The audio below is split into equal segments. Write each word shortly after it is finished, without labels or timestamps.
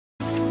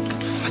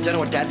I don't know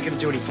what Dad's going to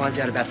do when he finds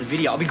out about the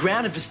video. I'll be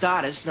grounded for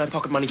starters. No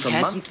pocket money for a month.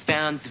 He hasn't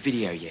found the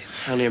video yet.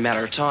 Only a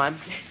matter of time.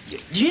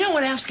 Do you know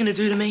what Alf's going to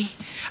do to me?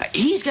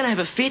 He's going to have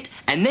a fit,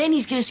 and then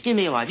he's going to skin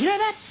me alive. You know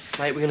that?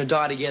 Mate, we're going to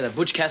die together.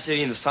 Butch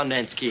Cassidy and the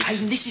Sundance Kid. Hey,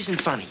 this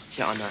isn't funny.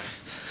 Yeah, I know.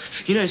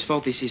 You know whose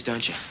fault this is,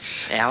 don't you?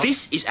 Ours?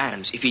 This is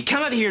Adam's. If he'd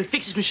come over here and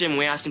fix his machine when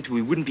we asked him to,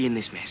 we wouldn't be in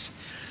this mess.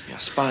 Yeah, I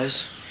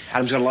suppose.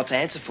 Adam's got a lot to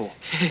answer for.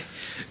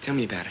 Tell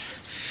me about it.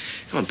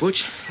 Come on,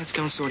 Butch. Let's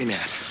go and sort him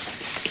out.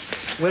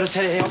 We'll just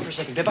head out for a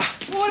second, Pepper.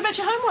 Well, what about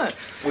your homework?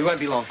 We won't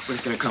be long. We're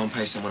just going to call and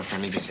pay someone a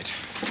friendly visit.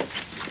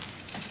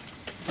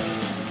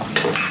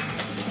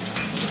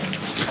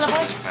 Hello,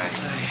 boys.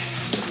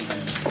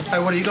 Hey,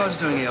 what are you guys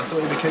doing here? I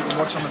thought you were keeping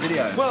watch on the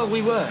video. Well,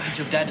 we were,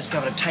 until Dad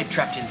discovered a tape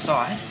trapped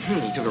inside.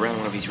 He took around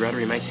one of his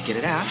rotary mates to get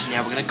it out.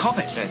 Now we're going to cop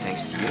it. No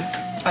thanks to you.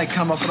 Hey,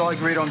 come off it. I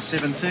agreed on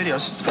 7:30. I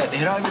was just about to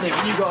head over there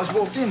when you guys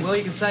walked in. Well,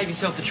 you can save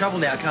yourself the trouble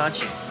now, can't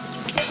you?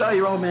 So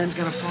your old man's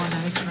going to find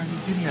an X-rated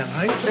video,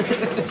 hey?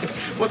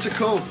 What's it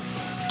called?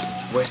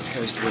 West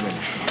Coast Women.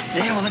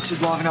 Yeah, well, that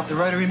should liven up the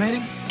rotary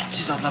meeting.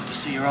 Jeez, I'd love to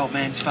see your old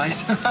man's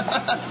face.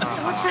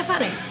 What's so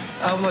funny?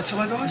 Will I tell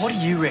her, guys? What do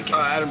you reckon?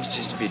 Adam's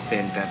just a bit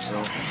bent, that's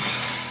all.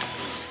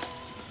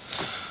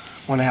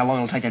 Wonder how long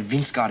it'll take that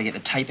Vince guy to get the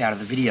tape out of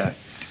the video.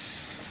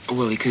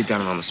 Well, he could have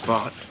done it on the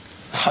spot.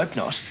 I hope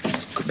not.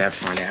 Good about to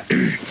find out.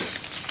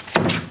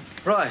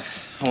 Right.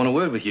 I want a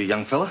word with you,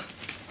 young fella.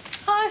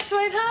 Hi,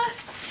 sweetheart.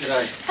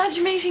 G'day. How'd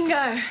your meeting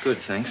go? Good,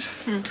 thanks.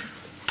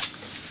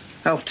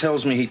 Alf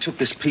tells me he took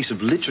this piece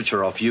of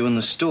literature off you in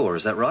the store.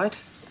 Is that right?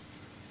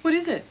 What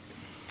is it?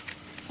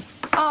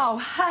 Oh,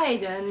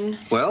 Hadyn.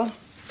 Well,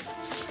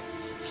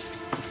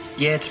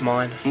 Yeah, it's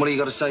mine. what do you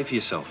got to say for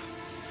yourself?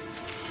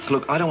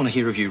 Look, I don't want to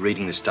hear of you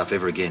reading this stuff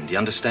ever again. Do you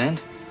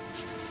understand?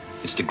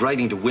 It's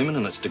degrading to women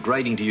and it's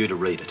degrading to you to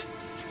read it.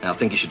 Now, I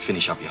think you should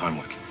finish up your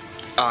homework.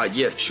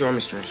 Yeah, sure,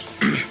 Mr. Ross.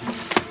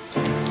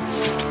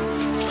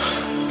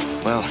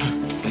 Well,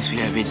 at least we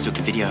know Vince took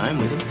the video home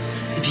with him.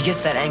 If he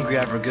gets that angry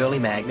over a girly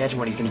mag, imagine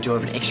what he's going to do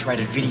over an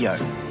X-rated video.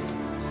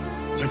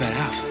 What about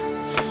Alf?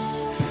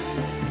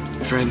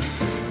 Friend,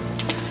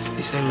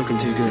 this ain't looking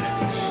too good.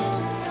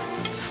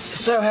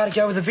 So, how'd it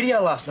go with the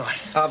video last night?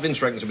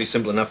 Vince reckons it'll be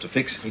simple enough to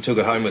fix. He took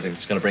it home with him.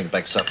 He's going to bring it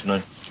back this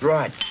afternoon.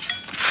 Right.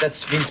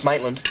 That's Vince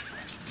Maitland.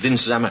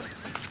 Vince Zammit.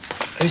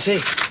 Who's he?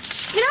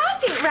 You know, I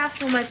think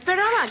Ralph's almost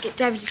better. I might get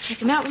David to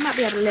check him out. We might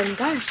be able to let him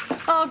go.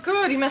 Oh,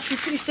 good. He must be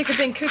pretty sick of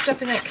being cooped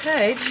up in that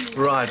cage.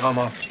 Right, I'm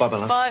off. Bye-bye,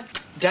 love. Bye.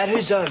 Dad,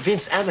 who's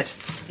Vince Ammett?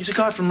 He's a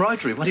guy from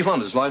Rotary. What do you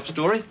want, his life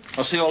story?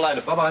 I'll see you all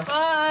later. Bye-bye.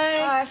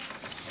 Bye.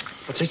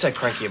 What's he so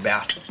cranky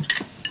about?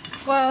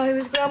 Well, he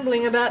was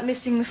grumbling about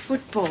missing the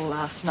football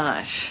last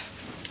night.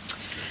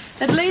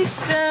 At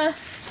least,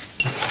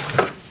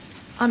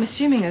 I'm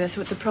assuming that's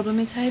what the problem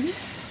is, Hadyn.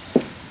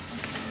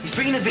 He's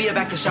bringing the video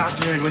back this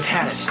afternoon. We've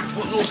had it.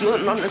 Well,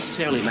 look, not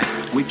necessarily, mate.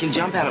 We can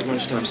jump out at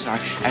lunchtime,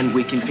 sorry, and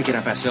we can pick it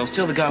up ourselves.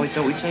 Tell the guy we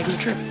thought we'd save him the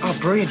trip. Oh,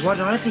 brilliant. Why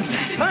did I think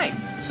that? Mate,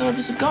 some of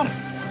us have got it.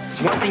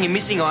 There's one thing you're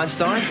missing,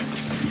 Einstein.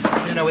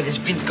 I don't know where this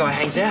Vince guy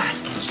hangs out.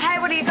 Hey,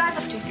 what are you guys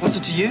up to? What's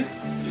it to you?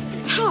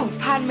 Oh,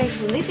 pardon me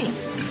for living.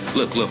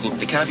 Look,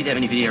 there can't be that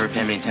many video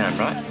repairmen in town,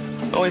 right?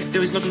 All we have to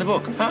do is look in the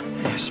book, huh?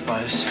 Yeah, I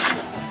suppose.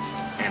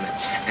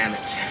 Ammett.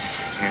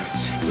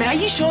 Now, are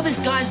you sure this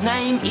guy's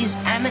name is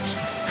Ammett?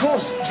 Of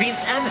course,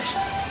 Vince Ammett.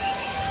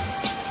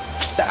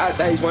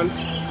 There's one.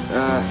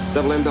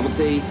 Double M, double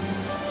T.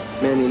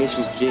 Man, the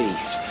initials G.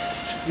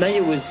 Maybe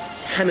it was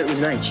Hammett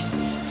with an H.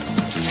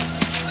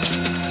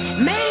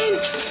 Man!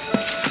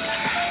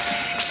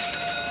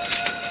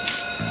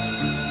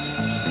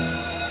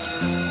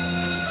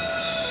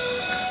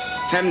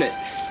 Hamnet.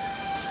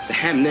 It's a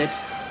Hamnet.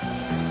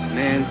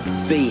 Man,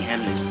 B.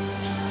 Hamnet.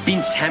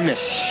 Vince Hammett.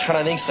 I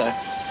don't think so.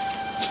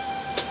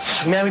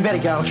 Man, we better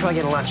go. I'll try and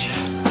get a lunch.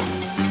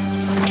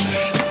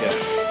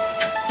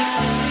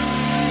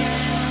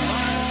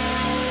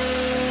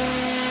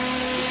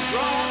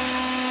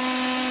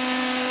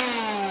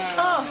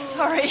 Oh,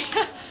 sorry.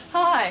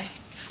 Hi.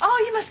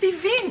 Oh, you must be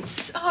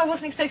Vince. Oh, I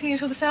wasn't expecting you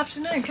till this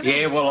afternoon. Come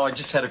Yeah, in. well, I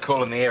just had a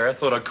call in the area. I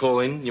thought I'd call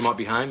in. You might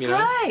be home, you know.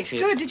 Right,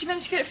 Yeah. good. Did you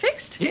manage to get it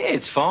fixed? Yeah,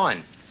 it's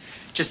fine.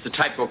 Just the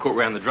tape got caught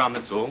round the drum,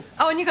 that's all.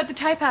 Oh, and you got the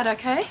tape out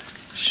okay?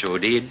 Sure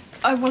did.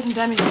 Oh, it wasn't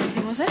damaged or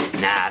anything, was it?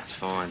 Nah, it's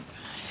fine.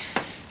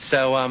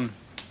 So,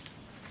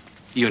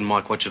 you and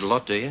Mike watch it a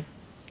lot, do you?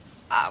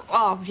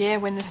 Oh, yeah,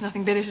 when there's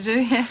nothing better to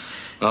do, yeah.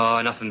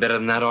 Oh, nothing better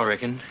than that, I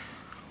reckon.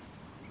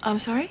 I'm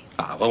sorry?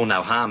 Oh, well,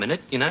 no harm in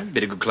it, you know.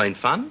 Bit of good, clean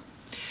fun.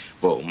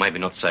 Well, maybe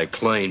not so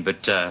clean,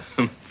 but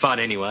fun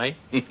anyway.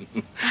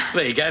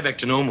 There you go, back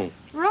to normal.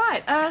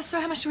 Right,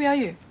 so how much do we owe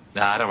you?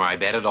 Nah, don't worry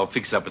about it. I'll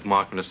fix it up with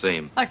Mike when I see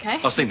him. Okay.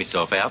 I'll see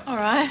myself out. All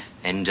right.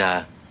 And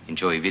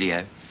enjoy your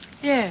video.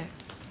 Yeah.